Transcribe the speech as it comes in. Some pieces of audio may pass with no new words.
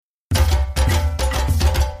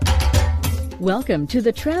Welcome to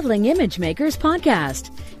the Traveling Image Makers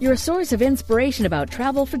podcast, your source of inspiration about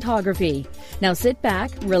travel photography. Now sit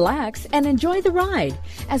back, relax, and enjoy the ride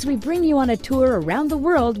as we bring you on a tour around the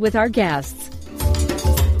world with our guests.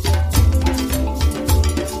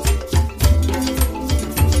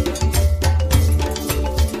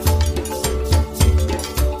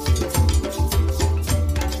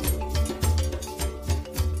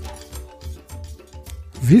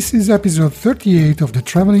 This is episode 38 of the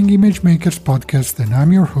Traveling Image Makers podcast, and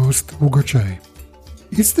I'm your host, Ugo Cei.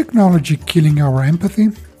 Is technology killing our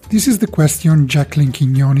empathy? This is the question Jacqueline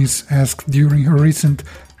Quinones asked during her recent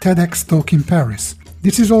TEDx talk in Paris.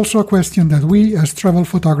 This is also a question that we, as travel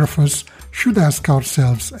photographers, should ask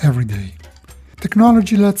ourselves every day.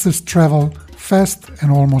 Technology lets us travel fast and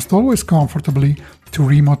almost always comfortably to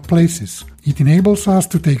remote places. It enables us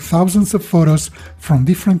to take thousands of photos from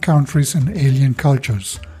different countries and alien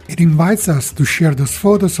cultures. It invites us to share those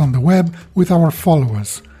photos on the web with our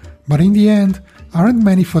followers. But in the end, aren't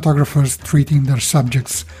many photographers treating their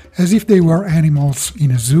subjects as if they were animals in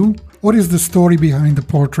a zoo? What is the story behind the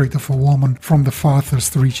portrait of a woman from the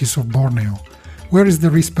farthest reaches of Borneo? Where is the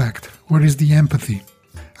respect? Where is the empathy?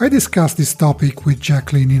 I discussed this topic with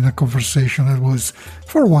Jacqueline in a conversation that was,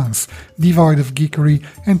 for once, devoid of geekery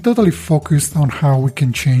and totally focused on how we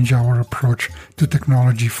can change our approach to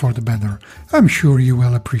technology for the better. I'm sure you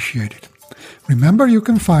will appreciate it. Remember, you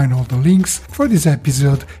can find all the links for this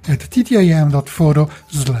episode at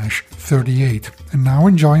ttim.photo/38. And now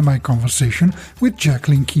enjoy my conversation with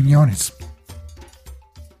Jacqueline Quinones.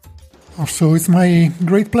 So it's my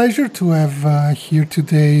great pleasure to have here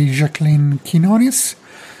today Jacqueline Quinones.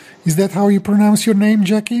 Is that how you pronounce your name,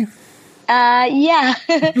 Jackie? Yeah.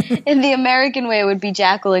 In the American way, it would be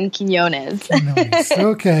Jacqueline Quinones.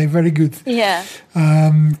 Okay, very good. Yeah.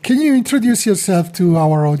 Can you introduce yourself to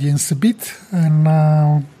our audience a bit and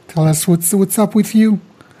tell us what's up with you?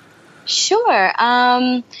 Sure.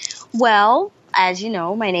 Well, as you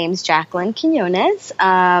know, my name's Jacqueline Quinones.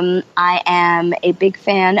 I am a big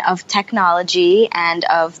fan of technology and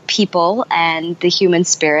of people and the human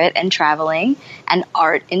spirit and traveling and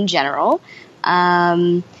art in general.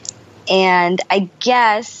 And I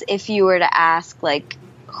guess if you were to ask, like,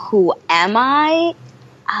 who am I?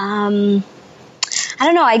 I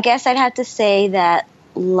don't know. I guess I'd have to say that,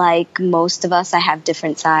 like most of us, I have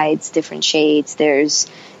different sides, different shades. There's,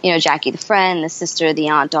 Jackie the friend, the sister, the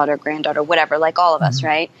aunt, daughter, granddaughter, whatever, like all of us,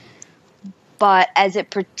 right? But as it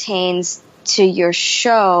pertains to your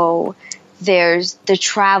show, there's the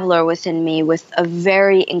traveler within me with a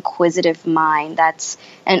very inquisitive mind that's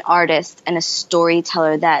an artist and a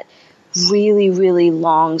storyteller that really, really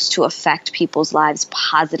longs to affect people's lives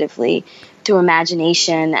positively through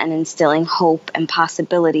imagination and instilling hope and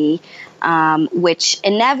possibility, which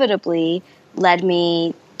inevitably led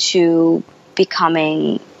me to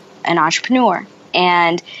becoming an entrepreneur.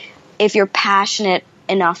 And if you're passionate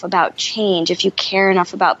enough about change, if you care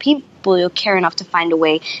enough about people, you'll care enough to find a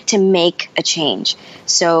way to make a change.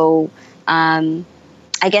 So I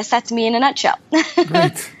guess that's me in a nutshell.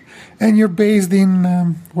 Great. And you're based in,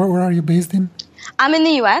 where are you based in? I'm in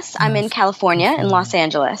the U.S. I'm in California, in Los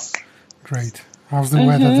Angeles. Great. How's the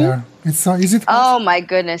weather there? Is it hot? Oh my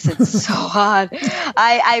goodness, it's so hot.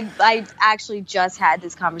 I actually just had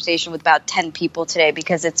this conversation with about 10 people today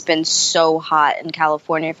because it's been so hot in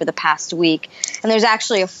California for the past week. And there's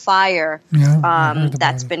actually a fire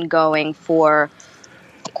that's been going for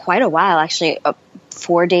quite a while, actually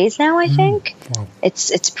 4 days now, I think. Wow.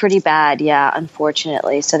 It's pretty bad, yeah,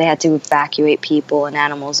 unfortunately. So they had to evacuate people and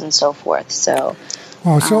animals and so forth. So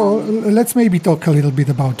let's maybe talk a little bit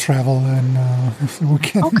about travel, and we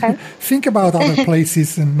can think about other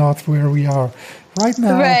places and not where we are right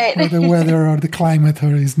now, where the weather or the climate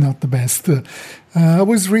is not the best. I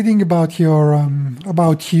was reading about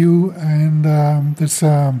you, and there's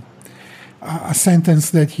a sentence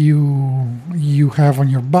that you have on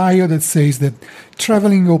your bio that says that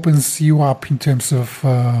traveling opens you up in terms of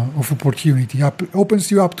opportunity, opens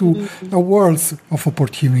you up to a world of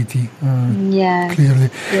opportunity. Clearly.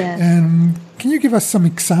 Yes. And can you give us some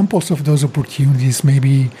examples of those opportunities,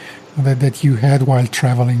 maybe that you had while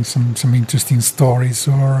traveling? Some interesting stories,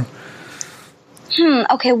 or?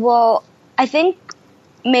 Okay. Well, I think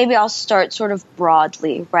maybe I'll start sort of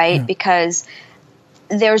broadly, right? Yeah. Because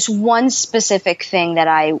there's one specific thing that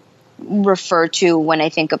I refer to when I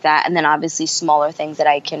think of that, and then obviously smaller things that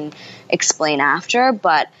I can explain after.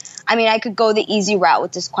 But I mean, I could go the easy route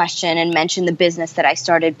with this question and mention the business that I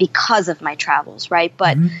started because of my travels, right?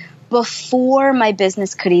 But before my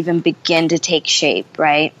business could even begin to take shape,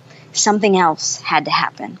 right, something else had to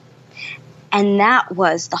happen. And that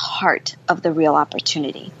was the heart of the real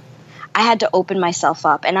opportunity. I had to open myself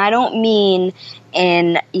up. And I don't mean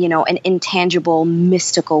in, an intangible,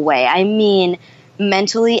 mystical way. I mean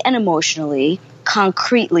mentally and emotionally,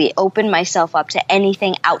 concretely open myself up to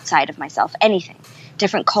anything outside of myself, anything.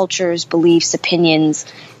 Different cultures, beliefs, opinions,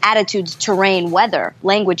 attitudes, terrain, weather,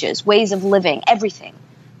 languages, ways of living, everything.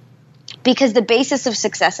 Because the basis of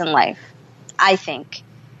success in life, I think,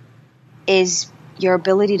 is your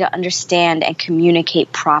ability to understand and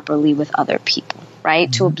communicate properly with other people, right?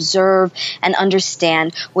 Mm-hmm. To observe and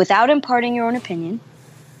understand without imparting your own opinion.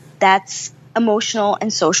 That's emotional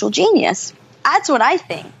and social genius. That's what I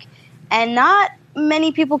think. And not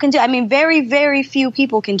many people can do. I mean, very, very few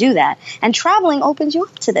people can do that. And traveling opens you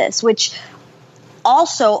up to this, which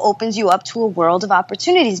also opens you up to a world of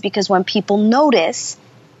opportunities, because when people notice,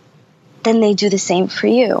 then they do the same for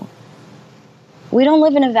you. We don't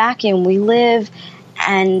live in a vacuum. We live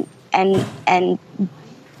and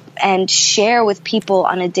share with people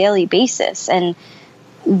on a daily basis, and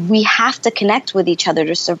we have to connect with each other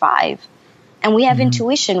to survive. And we have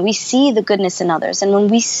intuition. We see the goodness in others. And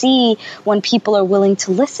when people are willing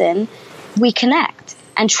to listen, we connect.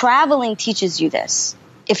 And traveling teaches you this,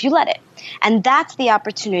 if you let it. And that's the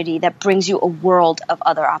opportunity that brings you a world of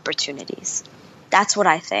other opportunities. That's what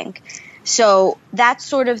I think. So that's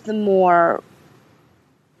sort of the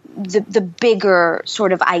bigger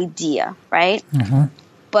sort of idea, right? Mm-hmm.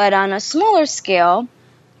 But on a smaller scale,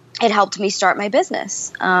 it helped me start my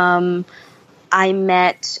business.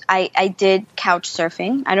 I did couch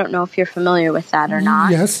surfing. I don't know if you're familiar with that or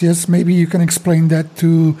not. Yes. Maybe you can explain that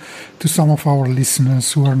to some of our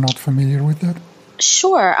listeners who are not familiar with that.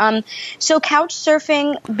 Sure. So couch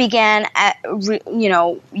surfing began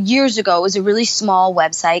years ago. It was a really small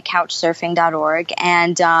website, couchsurfing.org.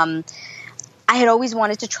 And I had always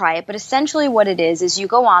wanted to try it. But essentially what it is you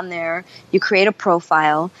go on there, you create a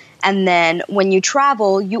profile, and then when you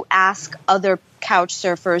travel, you ask other couch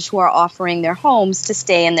surfers who are offering their homes to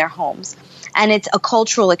stay in their homes. And it's a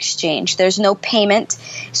cultural exchange. There's no payment.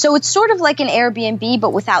 So it's sort of like an Airbnb,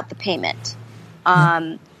 but without the payment.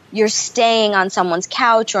 You're staying on someone's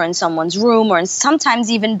couch or in someone's room, or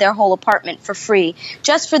sometimes even their whole apartment for free,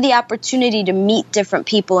 just for the opportunity to meet different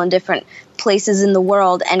people in different places in the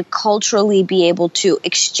world and culturally be able to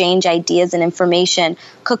exchange ideas and information,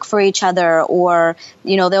 cook for each other, or,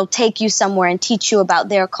 they'll take you somewhere and teach you about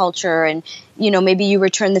their culture, and, maybe you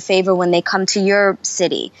return the favor when they come to your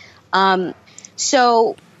city.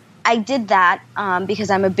 So I did that because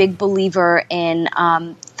I'm a big believer in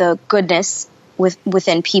the goodness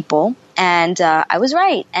within people, and I was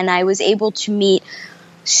right, and I was able to meet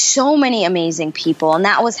so many amazing people, and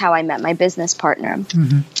that was how I met my business partner.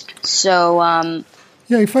 Mm-hmm. So,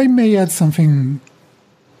 if I may add something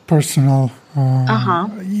personal,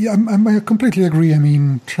 I completely agree. I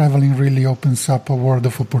mean, traveling really opens up a world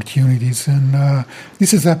of opportunities, and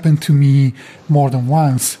this has happened to me more than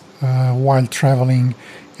once while traveling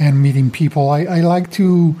and meeting people. I like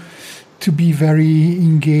to be very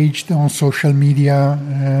engaged on social media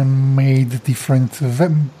and made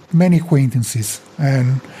many acquaintances,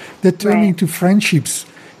 and that turned into friendships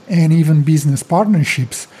and even business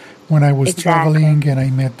partnerships when I was traveling, and I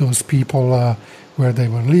met those people where they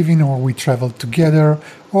were living, or we traveled together,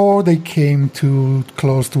 or they came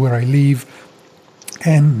close to where I live,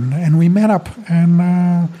 and we met up,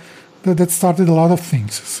 and that started a lot of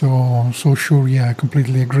things. So sure, I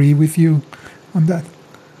completely agree with you on that.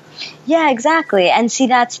 Yeah, exactly. And see,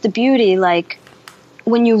 that's the beauty. Like,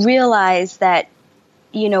 when you realize that,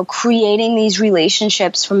 creating these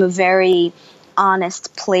relationships from a very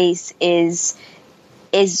honest place is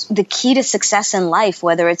the key to success in life,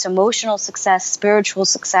 whether it's emotional success, spiritual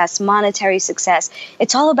success, monetary success.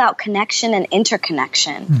 It's all about connection and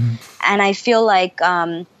interconnection. Mm-hmm. And I feel like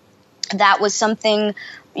that was something,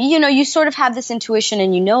 you sort of have this intuition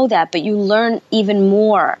and that, but you learn even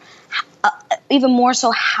more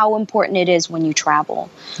so how important it is when you travel.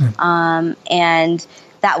 And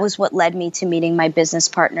that was what led me to meeting my business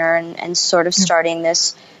partner and sort of starting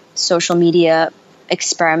this social media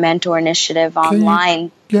experiment or initiative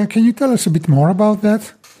online. Can you tell us a bit more about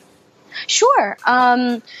that? Sure.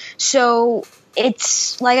 So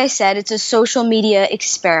it's, like I said, it's a social media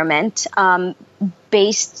experiment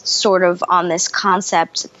based sort of on this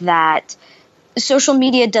concept that social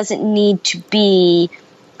media doesn't need to be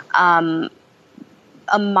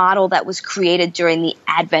a model that was created during the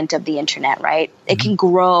advent of the internet, right? It can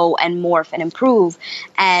grow and morph and improve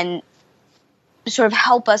and sort of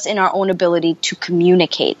help us in our own ability to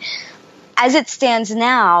communicate. As it stands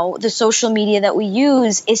now, the social media that we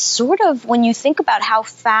use is sort of, when you think about how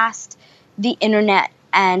fast the internet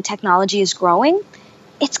and technology is growing,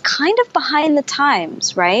 it's kind of behind the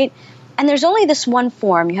times, right? And there's only this one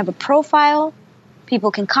form. You have a profile,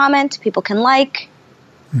 people can comment, people can like,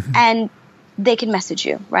 and they can message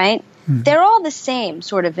you, right? They're all the same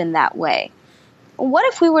sort of in that way. What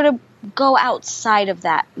if we were to go outside of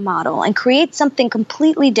that model and create something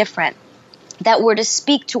completely different that were to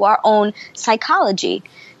speak to our own psychology,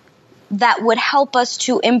 that would help us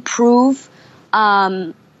to improve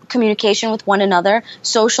communication with one another,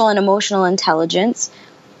 social and emotional intelligence?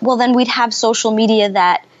 Well, then we'd have social media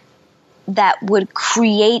that would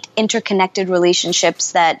create interconnected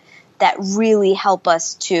relationships that really help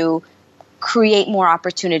us to create more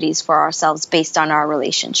opportunities for ourselves based on our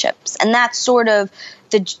relationships. And that's sort of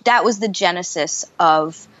that was the genesis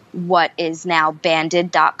of what is now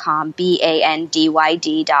Bandyd.com,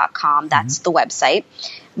 BANDYD.com. That's the website.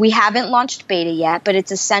 We haven't launched beta yet, but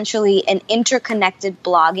it's essentially an interconnected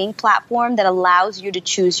blogging platform that allows you to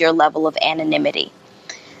choose your level of anonymity.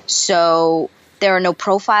 So there are no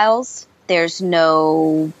profiles, there's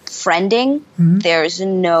no friending, there's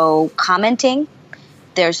no commenting,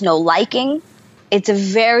 there's no liking. It's a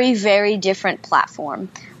very, very different platform.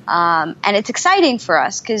 And it's exciting for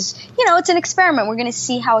us because, it's an experiment. We're going to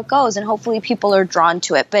see how it goes, and hopefully people are drawn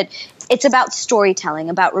to it. But it's about storytelling,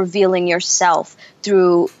 about revealing yourself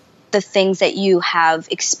through the things that you have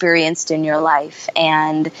experienced in your life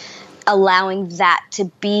and allowing that to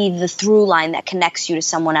be the through line that connects you to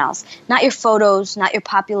someone else. Not your photos, not your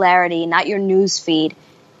popularity, not your news feed.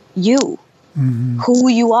 You, who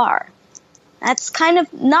you are. That's kind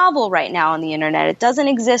of novel right now on the internet. It doesn't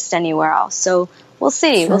exist anywhere else. So we'll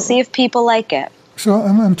see. We'll see if people like it. So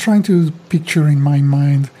I'm trying to picture in my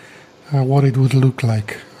mind what it would look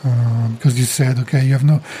like. Because you said, okay, you have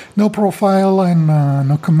no profile and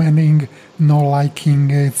no commenting, no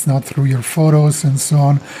liking. It's not through your photos and so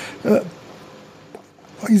on.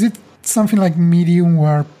 Is it something like Medium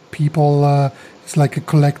where people... it's like a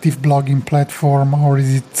collective blogging platform, or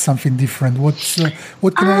is it something different? What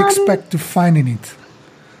can I expect to find in it?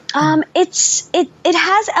 It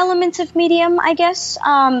has elements of Medium, I guess.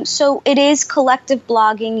 So it is collective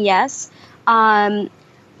blogging, yes.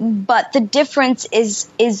 But the difference is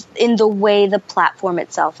in the way the platform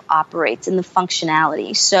itself operates, in the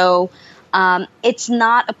functionality. So it's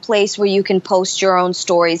not a place where you can post your own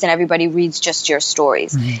stories and everybody reads just your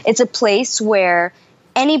stories. It's a place where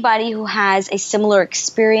anybody who has a similar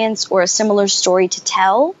experience or a similar story to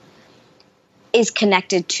tell is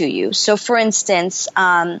connected to you. So, for instance,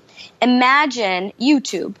 imagine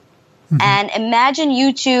YouTube. And imagine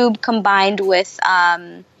YouTube combined with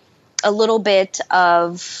a little bit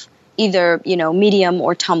of either, Medium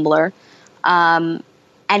or Tumblr,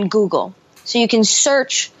 and Google. So you can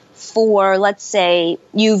search for, let's say,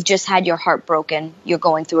 you've just had your heart broken. You're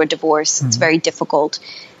going through a divorce. It's very difficult.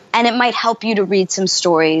 And it might help you to read some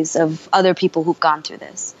stories of other people who've gone through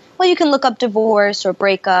this. Well, you can look up divorce or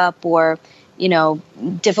breakup or,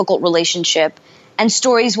 difficult relationship, and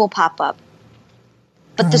stories will pop up.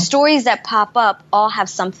 But the stories that pop up all have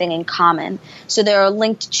something in common. So there are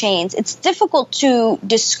linked chains. It's difficult to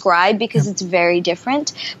describe because it's very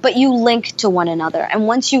different, but you link to one another. And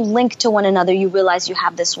once you link to one another, you realize you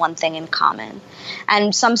have this one thing in common.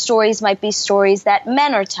 And some stories might be stories that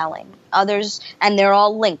men are telling. Others, and they're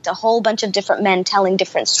all linked, a whole bunch of different men telling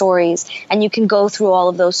different stories. And you can go through all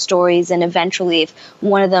of those stories, and eventually if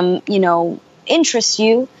one of them, interests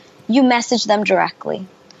you, you message them directly.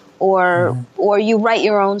 Or you write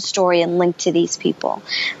your own story and link to these people.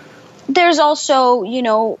 There's also,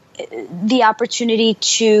 the opportunity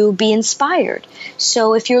to be inspired.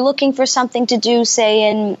 So if you're looking for something to do,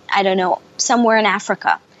 say in, somewhere in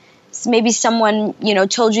Africa, maybe someone,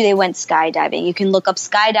 told you they went skydiving. You can look up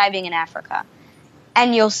skydiving in Africa.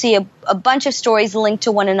 And you'll see a bunch of stories linked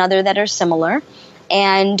to one another that are similar.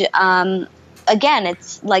 And again,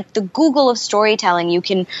 it's like the Google of storytelling. You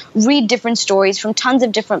can read different stories from tons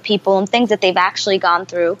of different people and things that they've actually gone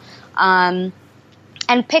through, and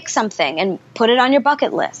pick something and put it on your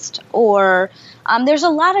bucket list. Or there's a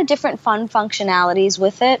lot of different fun functionalities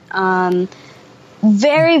with it.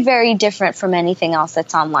 Very, very different from anything else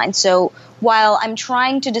that's online. So while I'm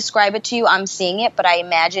trying to describe it to you, I'm seeing it, but I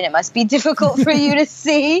imagine it must be difficult for you to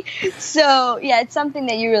see. So, yeah, it's something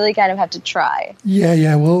that you really kind of have to try.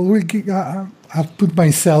 Yeah. Well, I'll put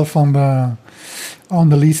myself on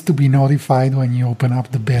the list to be notified when you open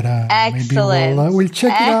up the beta. Excellent. Maybe we'll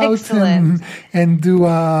check it out and do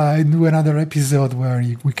another episode where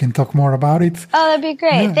we can talk more about it. Oh, that'd be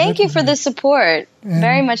great. Yeah, Thank you for the support.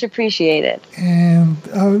 Very much appreciated. And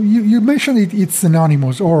you mentioned it's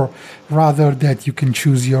anonymous, or rather that you can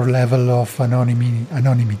choose your level of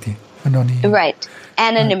anonymity. Right.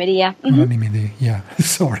 Anonymity, yeah. Mm-hmm. Anonymity, yeah.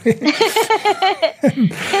 Sorry.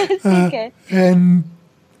 It's okay.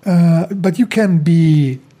 But you can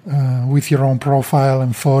be with your own profile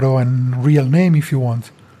and photo and real name if you want.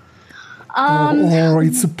 Or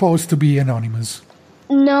it's supposed to be anonymous.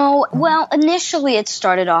 No, well, initially it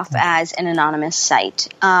started off as an anonymous site.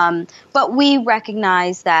 But we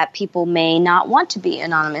recognize that people may not want to be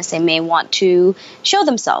anonymous. They may want to show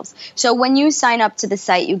themselves. So when you sign up to the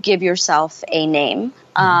site, you give yourself a name.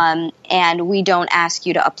 And we don't ask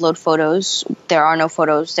you to upload photos. There are no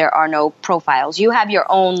photos. There are no profiles. You have your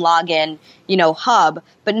own login, hub,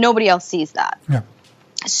 but nobody else sees that. Yeah.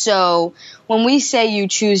 So when we say you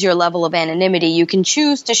choose your level of anonymity, you can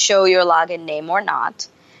choose to show your login name or not.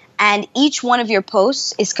 And each one of your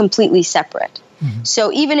posts is completely separate. Mm-hmm.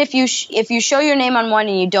 So even if you show your name on one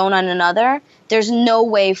and you don't on another, there's no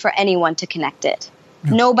way for anyone to connect it.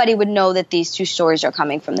 Yeah. Nobody would know that these two stories are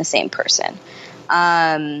coming from the same person.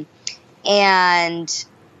 And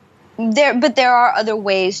there are other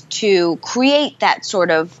ways to create that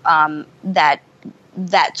sort of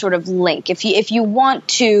that sort of link. If you want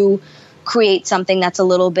to create something that's a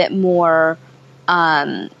little bit more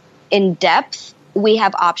in depth, we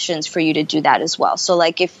have options for you to do that as well. So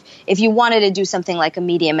like if you wanted to do something like a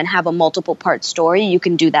Medium and have a multiple part story, you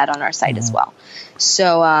can do that on our site as well.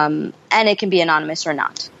 So and it can be anonymous or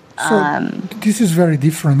not. So this is very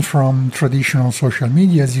different from traditional social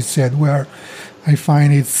media, as you said, where I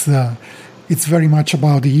find it's very much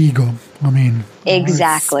about the ego. I mean,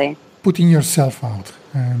 exactly. Putting yourself out.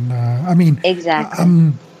 And exactly.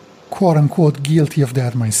 I'm quote unquote guilty of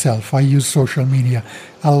that myself. I use social media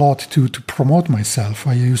a lot to promote myself.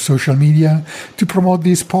 I use social media to promote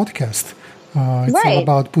this podcast. It's all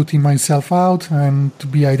about putting myself out and to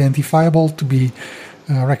be identifiable, to be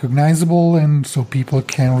recognizable, and so people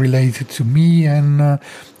can relate to me and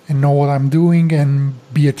know what I'm doing and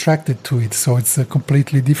be attracted to it. So it's a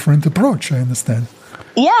completely different approach, I understand.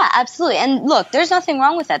 Yeah, absolutely. And look, there's nothing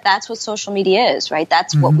wrong with that. That's what social media is, right?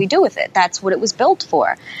 That's what we do with it. That's what it was built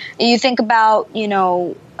for. You think about,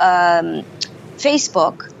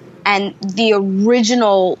 Facebook, and the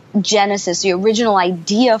original genesis, the original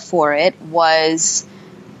idea for it was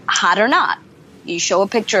hot or not. You show a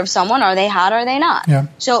picture of someone, are they hot or are they not? Yeah.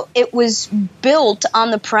 So it was built on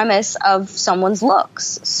the premise of someone's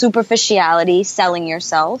looks, superficiality, selling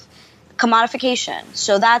yourself, commodification.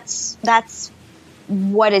 So that's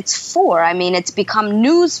what it's for. I mean, it's become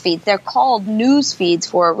news feeds. They're called news feeds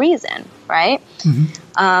for a reason, right?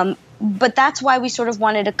 Mm-hmm. But that's why we sort of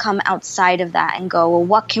wanted to come outside of that and go, well,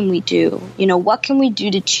 what can we do? What can we do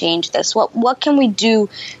to change this? What can we do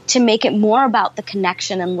to make it more about the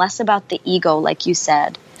connection and less about the ego, like you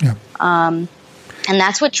said? Yeah. And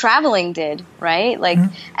that's what traveling did, right?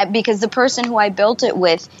 Because the person who I built it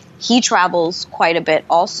with, he travels quite a bit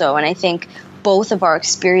also. And I think both of our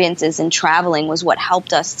experiences in traveling was what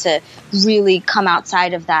helped us to really come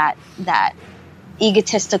outside of that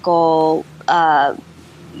egotistical,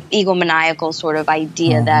 egomaniacal sort of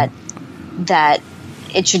idea that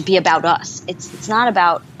it should be about us. It's not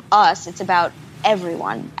about us. It's about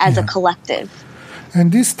everyone as a collective. And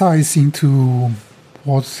this ties into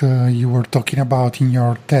what you were talking about in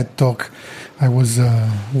your TED Talk. I was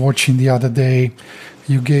watching the other day.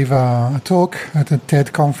 You gave a talk at a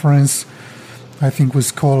TED conference. I think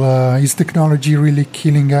was called "Is technology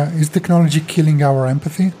killing our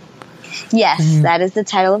empathy?" Yes, that is the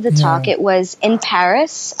title of the talk. It was in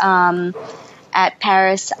Paris, at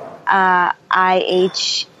Paris TEDx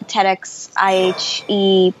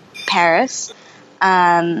IHE Paris.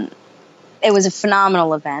 It was a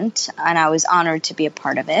phenomenal event, and I was honored to be a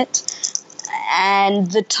part of it.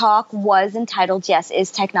 And the talk was entitled, yes, Is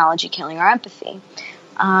Technology Killing Our Empathy?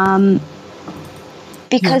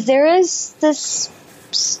 Because there is this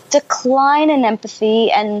decline in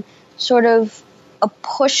empathy and sort of a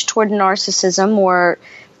push toward narcissism, or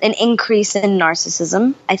an increase in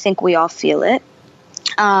narcissism. I think we all feel it.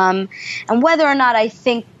 And whether or not I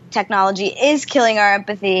think technology is killing our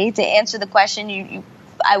empathy, to answer the question,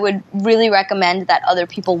 I would really recommend that other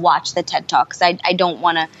people watch the TED Talk, because I don't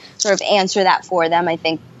want to sort of answer that for them. I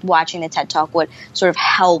think watching the TED Talk would sort of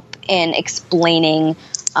help in explaining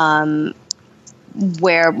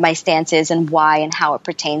where my stance is and why and how it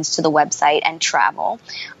pertains to the website and travel.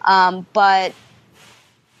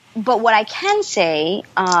 But what I can say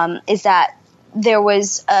is that there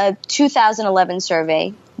was a 2011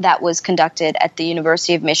 survey that was conducted at the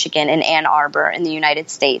University of Michigan in Ann Arbor in the United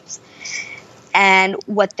States. And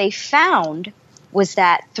what they found was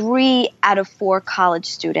that 3 out of 4 college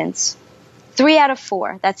students, 3 out of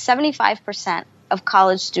 4, that's 75% of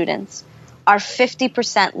college students, are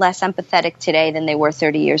 50% less empathetic today than they were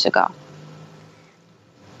 30 years ago.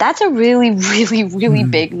 That's a really, really, really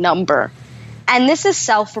big number. And this is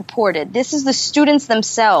self-reported. This is the students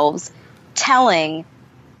themselves telling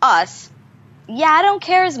us, yeah, I don't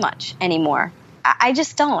care as much anymore. I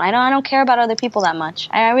just don't. I don't care about other people that much.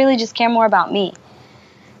 I really just care more about me.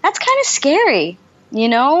 That's kind of scary, you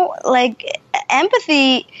know? Like,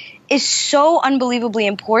 empathy is so unbelievably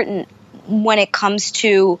important when it comes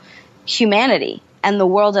to humanity and the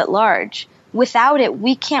world at large. Without it,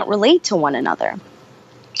 we can't relate to one another.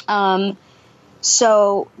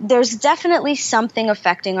 So there's definitely something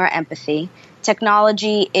affecting our empathy.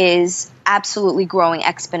 Technology is absolutely growing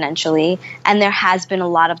exponentially, and there has been a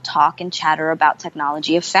lot of talk and chatter about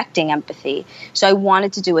technology affecting empathy. So I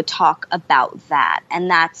wanted to do a talk about that, and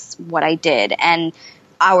that's what I did. And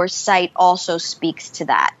our site also speaks to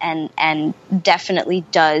that and definitely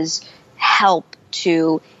does help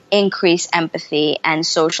to increase empathy and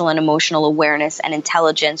social and emotional awareness and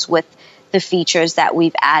intelligence with the features that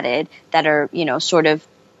we've added that are, you know, sort of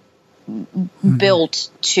built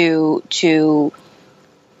to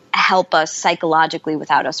help us psychologically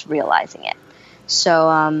without us realizing it. So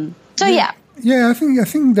yeah. Yeah, I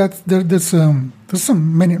think that there's a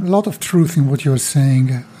lot of truth in what you're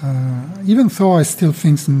saying. Even though I still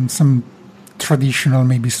think some traditional,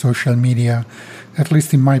 maybe social media, at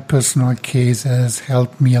least in my personal case, has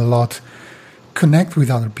helped me a lot connect with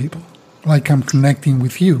other people, like I'm connecting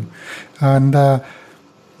with you. And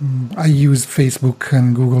I use Facebook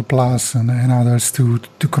and Google Plus and others to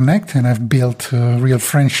connect, and I've built real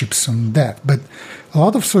friendships on that. But a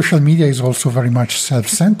lot of social media is also very much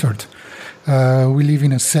self-centered. We live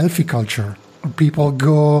in a selfie culture. People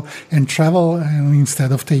go and travel, and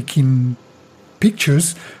instead of taking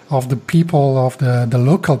pictures of the people, of the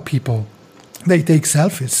local people, they take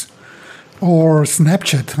selfies. Or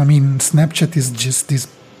Snapchat. I mean, Snapchat is just this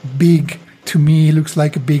big, to me, looks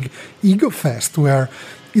like a big ego fest where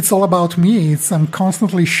it's all about me. I'm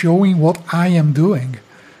constantly showing what I am doing,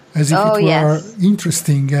 as if it were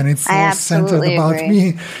interesting, and it's all centered about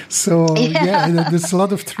me. So, there's a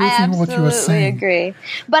lot of truth in what you were saying. I absolutely agree.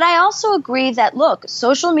 But I also agree that, look,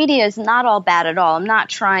 social media is not all bad at all. I'm not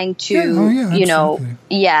trying to,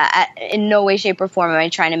 in no way, shape, or form am I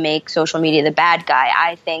trying to make social media the bad guy.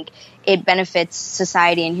 I think it benefits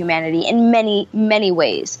society and humanity in many, many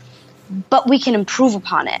ways. But we can improve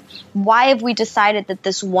upon it. Why have we decided that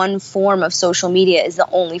this one form of social media is the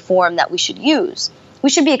only form that we should use? We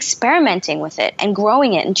should be experimenting with it and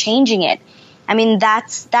growing it and changing it. I mean,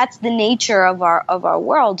 that's the nature of our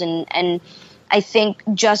world, and I think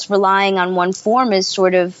just relying on one form is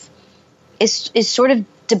sort of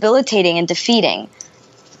debilitating and defeating.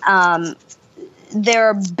 There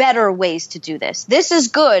are better ways to do this. This is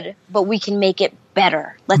good, but we can make it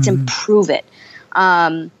better. Let's improve it.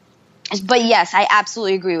 But yes, I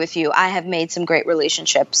absolutely agree with you. I have made some great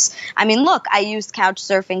relationships. I mean, look, I used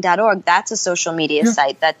couchsurfing.org. That's a social media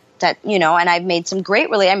site that and I've made some great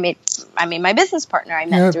I mean, my business partner I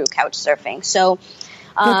met through Couchsurfing. So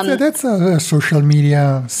that's a social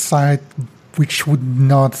media site which would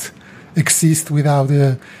not exist without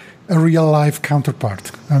a real life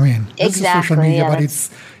counterpart. I mean, it's social media, but it's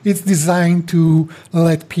designed to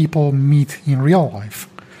let people meet in real life.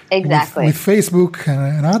 Exactly. With Facebook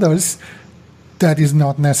and others, that is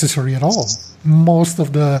not necessary at all. Most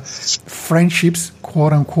of the friendships,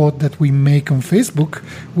 quote unquote, that we make on Facebook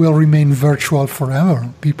will remain virtual forever.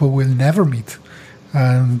 People will never meet.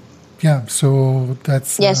 So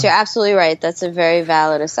that's... Yes, you're absolutely right. That's a very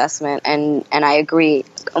valid assessment, and I agree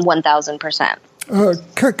 1,000%.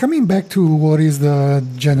 Coming back to what is the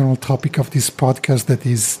general topic of this podcast, that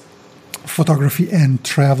is photography and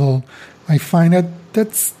travel, I find that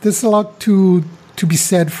there's a lot to be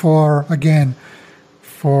said for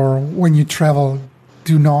when you travel.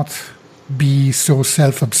 Do not be so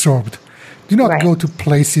self-absorbed. Do not go to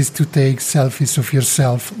places to take selfies of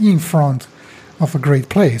yourself in front of a great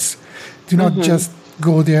place. Do not just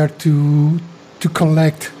go there to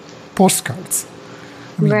collect postcards.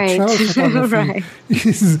 I mean, travel photography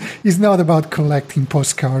is not about collecting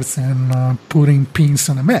postcards and putting pins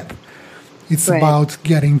on a map. It's about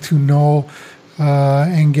getting to know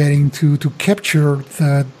and getting to capture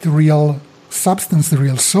the real substance, the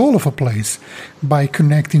real soul of a place by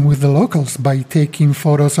connecting with the locals, by taking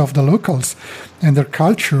photos of the locals and their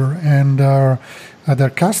culture and their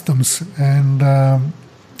customs and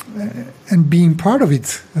being part of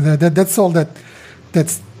it. That's all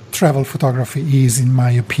that's travel photography is, in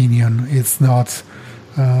my opinion. It's not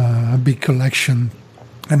a big collection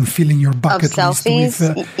and filling your bucket list with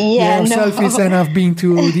selfies, and I've been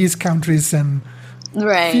to these countries and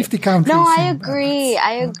Right. 50 countries. No, I agree.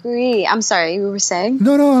 I agree. I'm sorry, you were saying?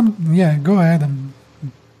 No, go ahead.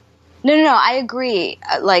 No, I agree.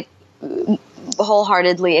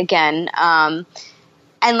 Wholeheartedly again. And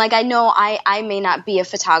like, I know I may not be a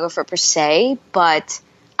photographer per se, but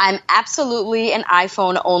I'm absolutely an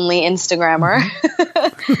iPhone only Instagrammer.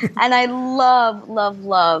 Mm-hmm. And I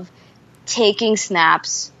love taking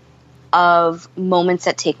snaps of moments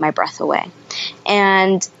that take my breath away.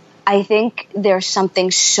 And I think there's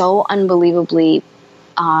something so unbelievably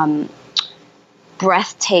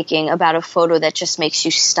breathtaking about a photo that just makes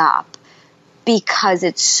you stop because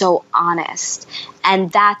it's so honest.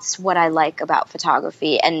 And that's what I like about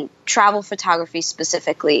photography and travel photography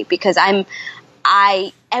specifically, because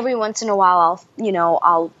I every once in a while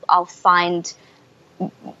I'll find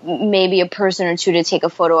maybe a person or two to take a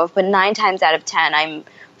photo of, but 9 times out of 10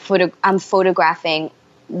 I'm photographing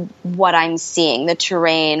what I'm seeing, the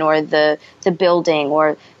terrain or the building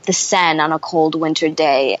or the Seine on a cold winter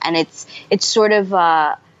day. And it's sort of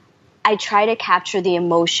I try to capture the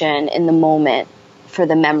emotion in the moment for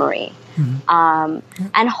the memory. Mm-hmm.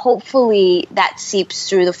 And hopefully that seeps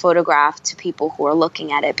through the photograph to people who are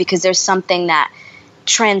looking at it, because there's something that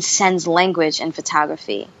transcends language in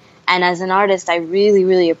photography. And as an artist, I really,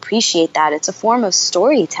 really appreciate that. It's a form of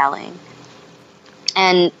storytelling.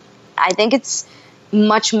 And I think it's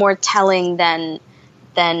much more telling than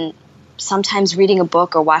sometimes reading a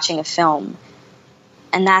book or watching a film.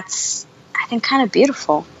 And that's, I think, kind of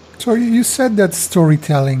beautiful. So you said that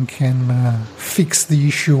storytelling can fix the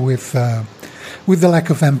issue with the lack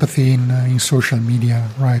of empathy in social media,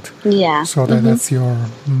 right? Yeah. So that's your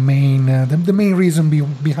main the main reason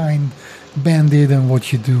behind Bandit and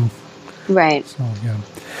what you do. Right. So yeah.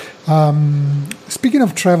 Speaking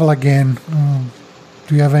of travel again,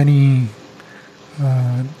 do you have any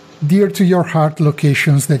dear to your heart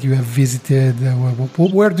locations that you have visited?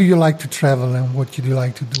 Where do you like to travel, and what do you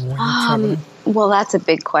like to do when you're traveling? Well, that's a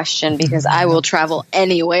big question, because I will travel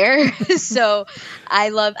anywhere. So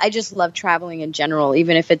I just love traveling in general,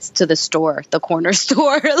 even if it's to the store, the corner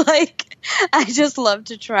store. Like, I just love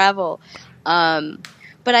to travel.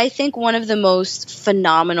 But I think one of the most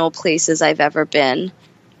phenomenal places I've ever been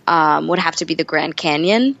would have to be the Grand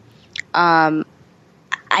Canyon. I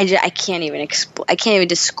can't even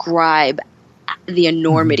describe the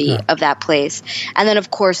enormity of that place. And then,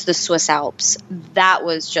 of course, the Swiss Alps. That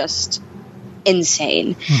was just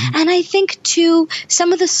insane. Mm-hmm. And I think, too,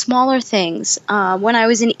 some of the smaller things. When I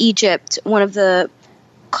was in Egypt, one of the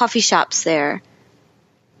coffee shops there,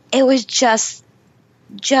 it was just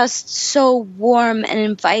so warm and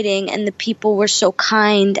inviting, and the people were so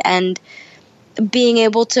kind, and being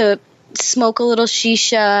able to smoke a little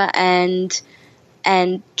shisha and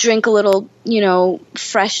drink a little,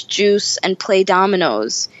 fresh juice and play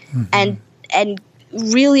dominoes, mm-hmm. and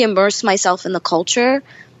really immerse myself in the culture.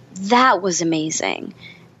 That was amazing.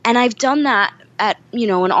 And I've done that at,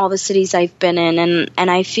 in all the cities I've been in.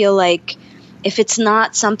 And I feel like if it's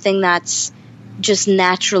not something that's just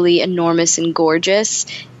naturally enormous and gorgeous,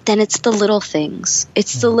 then it's the little things.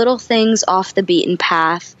 It's the little things off the beaten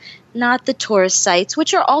path, not the tourist sites,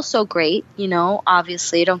 which are also great,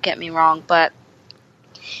 obviously, don't get me wrong, but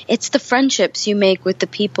it's the friendships you make with the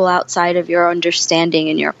people outside of your understanding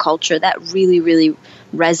and your culture that really, really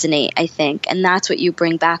resonate, I think. And that's what you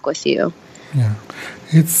bring back with you. Yeah.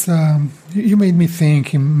 It's you made me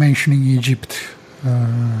think in mentioning Egypt,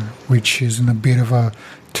 which is in a bit of a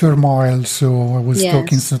turmoil. So I was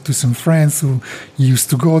talking to some friends who used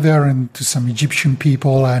to go there, and to some Egyptian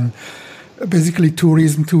people, and basically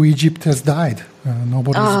tourism to Egypt has died.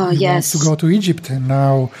 Nobody wants to go to Egypt, and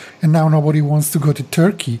now nobody wants to go to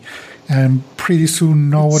Turkey, and pretty soon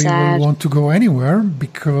nobody will want to go anywhere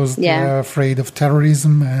because they're afraid of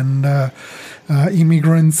terrorism and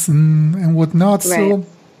immigrants and whatnot. Right.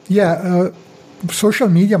 So social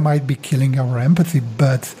media might be killing our empathy,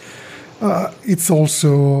 but it's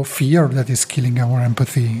also fear that is killing our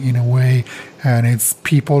empathy in a way, and it's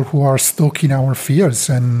people who are stuck in our fears,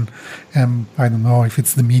 and I don't know if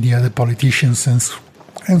it's the media, the politicians, and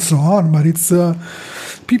so on, but it's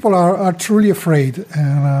people are truly afraid,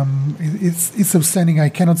 and it's upsetting. I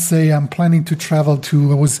cannot say I'm planning to travel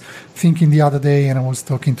to. I was thinking the other day, and I was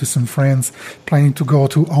talking to some friends, planning to go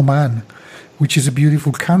to Oman, which is a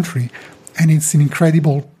beautiful country, and it's an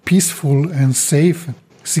incredible, peaceful, and safe,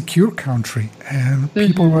 secure country. And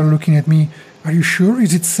people were looking at me, are you sure?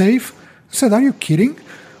 Is it safe? I said, are you kidding?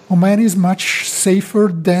 Oman is much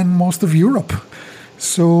safer than most of Europe.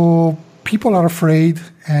 So people are afraid,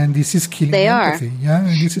 and this is killing empathy.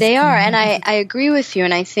 They are, and I agree with you,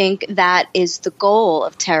 and I think that is the goal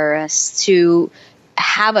of terrorists, to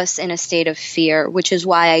have us in a state of fear, which is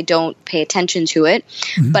why I don't pay attention to it.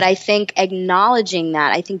 Mm-hmm. But I think acknowledging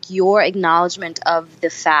that, I think your acknowledgement of the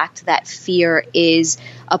fact that fear is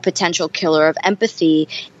a potential killer of empathy,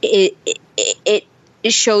 it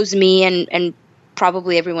shows me and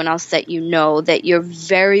probably everyone else that you know that you're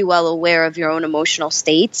very well aware of your own emotional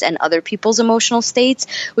states and other people's emotional states,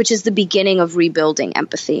 which is the beginning of rebuilding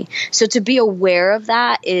empathy. So to be aware of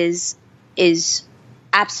that is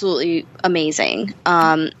absolutely amazing.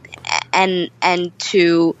 And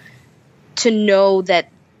to know that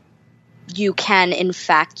you can in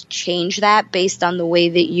fact change that based on the way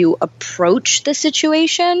that you approach the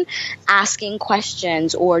situation, asking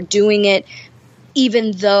questions or doing it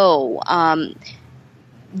even though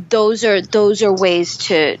those are ways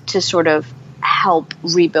to sort of help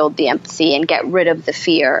rebuild the empathy and get rid of the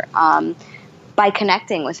fear by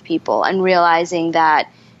connecting with people and realizing that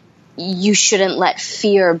you shouldn't let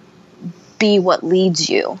fear be what leads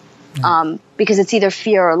you, because it's either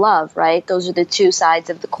fear or love, right? Those are the two sides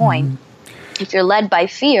of the coin. Mm-hmm. If you're led by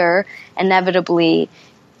fear, inevitably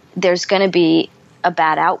there's going to be a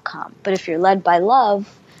bad outcome. But if you're led by love,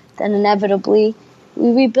 then inevitably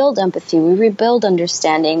we rebuild empathy, we rebuild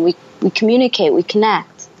understanding, we communicate, we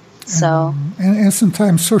connect. So and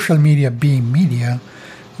sometimes social media, being media,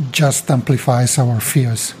 just amplifies our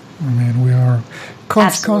fears. I mean, we are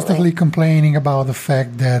constantly complaining about the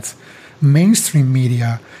fact that mainstream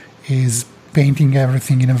media is painting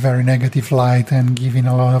everything in a very negative light and giving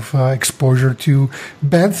a lot of exposure to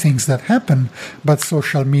bad things that happen. But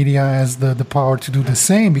social media has the power to do the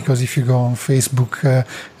same, because if you go on Facebook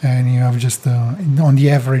and you have just on the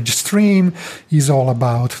average stream is all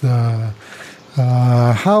about the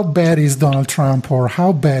how bad is Donald Trump, or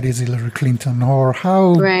how bad is Hillary Clinton, or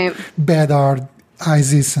how bad are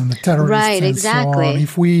ISIS and the terrorists, right, exactly. And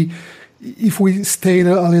so on. If we stayed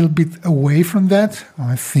a little bit away from that,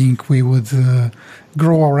 I think we would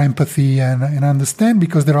grow our empathy and understand,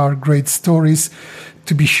 because there are great stories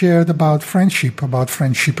to be shared about friendship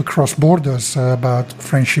across borders, about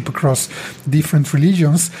friendship across different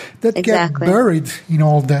religions that get buried in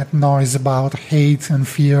all that noise about hate and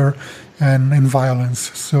fear and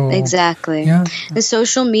violence. So exactly. Yeah. The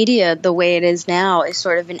social media, the way it is now, is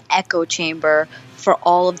sort of an echo chamber for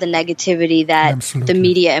all of the negativity that the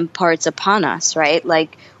media imparts upon us, right?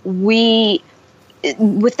 Like with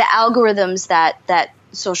the algorithms that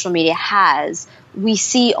social media has, we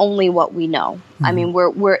see only what we know. Mm-hmm. I mean,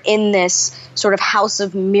 we're in this sort of house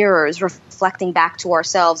of mirrors, reflecting back to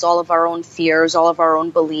ourselves all of our own fears, all of our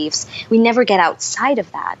own beliefs. We never get outside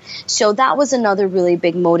of that. So that was another really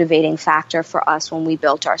big motivating factor for us when we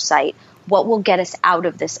built our site. What will get us out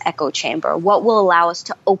of this echo chamber? What will allow us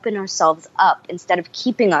to open ourselves up instead of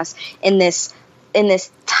keeping us in this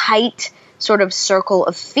tight sort of circle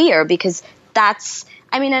of fear? Because that's,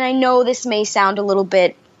 I mean, and I know this may sound a little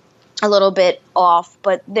bit off,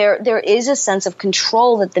 but there is a sense of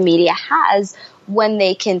control that the media has when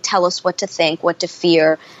they can tell us what to think, what to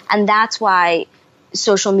fear. And that's why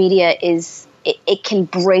social media it can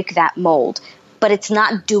break that mold. But it's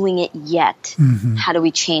not doing it yet. Mm-hmm. How do we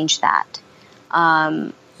change that?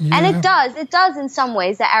 And it does in some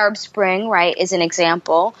ways. The Arab Spring, right, is an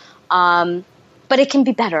example. But it can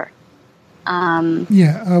be better.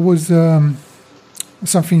 I was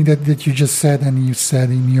something that you just said, and you said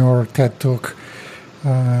in your TED Talk,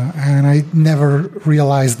 and I never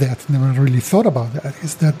realized that, never really thought about that,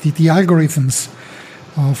 is that the algorithms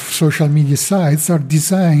of social media sites are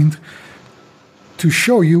designed to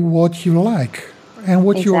show you what you like and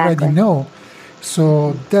what you already know.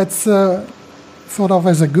 So that's thought of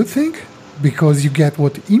as a good thing, because you get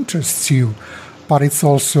what interests you. But it's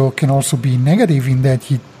also can also be negative in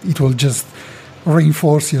that it will just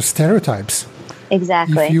reinforce your stereotypes.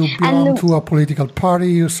 Exactly. If you belong to a political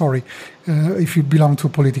party, if you belong to a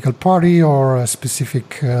political party or a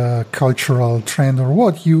specific cultural trend or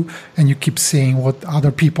what, you keep saying what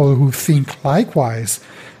other people who think likewise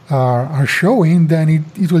are showing, then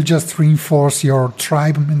it will just reinforce your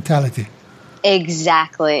tribe mentality.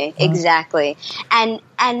 Exactly. And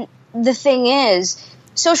the thing is,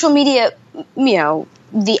 social media,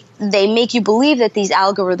 they make you believe that these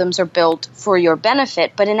algorithms are built for your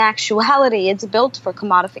benefit, but in actuality, it's built for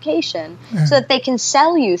commodification, so that they can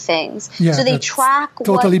sell you things. Yeah, so they track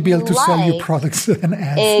totally what built you to like. Sell you products and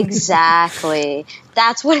ads. Exactly.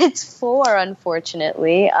 That's what it's for,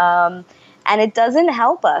 unfortunately. And it doesn't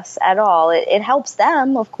help us at all. It helps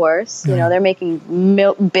them, of course. You know, they're making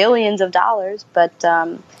billions of dollars, but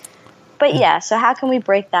yeah. So how can we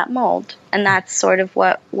break that mold? And that's sort of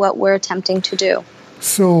what we're attempting to do.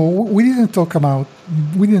 So we didn't talk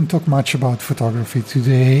much about photography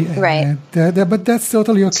today, right? But that's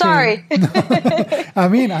totally okay. Sorry. I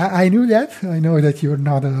mean, I knew that. I know that you're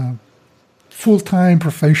not a full-time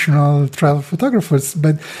professional travel photographer,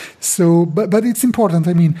 but it's important.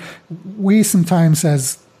 I mean, we sometimes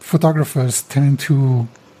as photographers tend to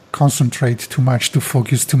concentrate too much, to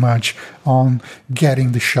focus too much on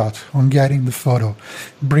getting the shot, on getting the photo,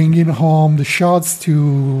 bringing home the shots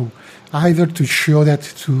to either to show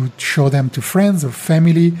them to friends or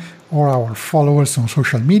family or our followers on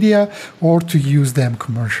social media, or to use them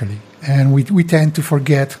commercially. And we tend to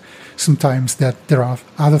forget sometimes that there are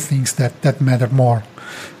other things that matter more.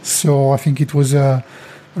 So I think it was a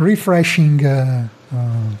refreshing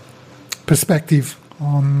perspective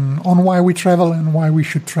on why we travel and why we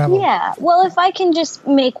should travel. Yeah. Well, if I can just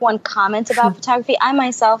make one comment about photography, I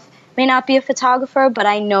myself may not be a photographer, but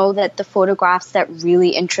I know that the photographs that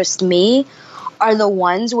really interest me are the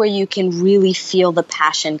ones where you can really feel the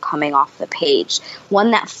passion coming off the page.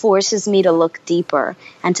 One that forces me to look deeper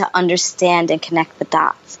and to understand and connect the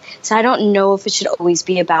dots. So I don't know if it should always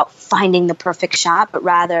be about finding the perfect shot, but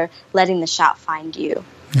rather letting the shot find you.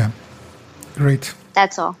 Yeah. Great.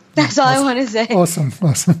 That's all. That's all I want to say. Awesome.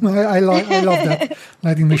 I love that,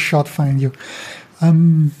 letting the shot find you.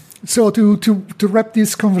 So to wrap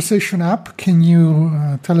this conversation up, can you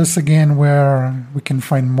tell us again where we can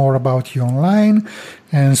find more about you online,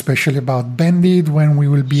 and especially about Banded, when we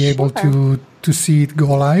will be able to see it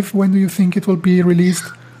go live? When do you think it will be released?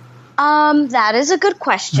 That is a good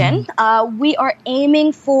question. We are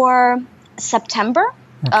aiming for September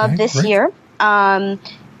of this year.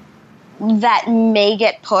 That may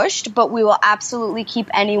get pushed, but we will absolutely keep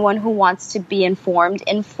anyone who wants to be informed.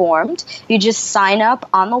 You just sign up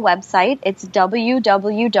on the website. It's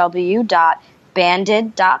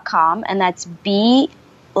www.banded.com, and that's B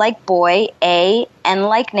like boy, A, N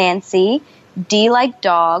like Nancy, D like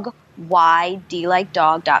dog, Y, D like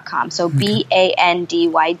dog.com. So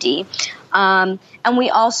BANDYD. And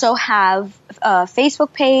we also have a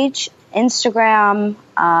Facebook page, Instagram,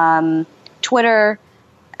 Twitter,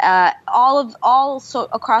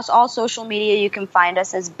 across all social media. You can find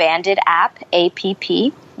us as Banded App,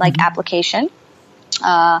 APP, like application,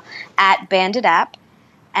 at Banded App.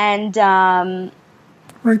 And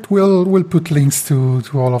right, we'll put links to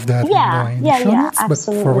all of that in the show notes.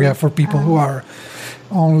 Absolutely. But for people who are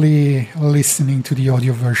only listening to the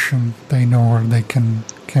audio version, they know where they can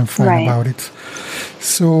find about it.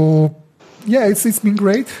 So yeah, it's been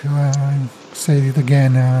great. Say it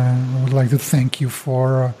again. I would like to thank you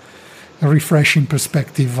for a refreshing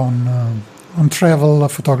perspective on travel,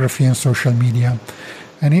 photography, and social media.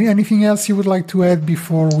 And anything else you would like to add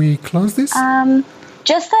before we close this?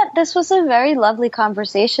 Just that this was a very lovely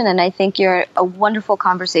conversation, and I think you're a wonderful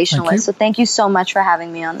conversationalist. So thank you so much for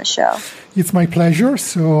having me on the show. It's my pleasure.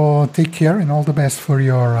 So take care and all the best for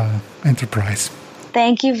your enterprise.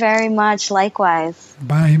 Thank you very much. Likewise.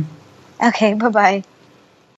 Bye. Okay, bye-bye.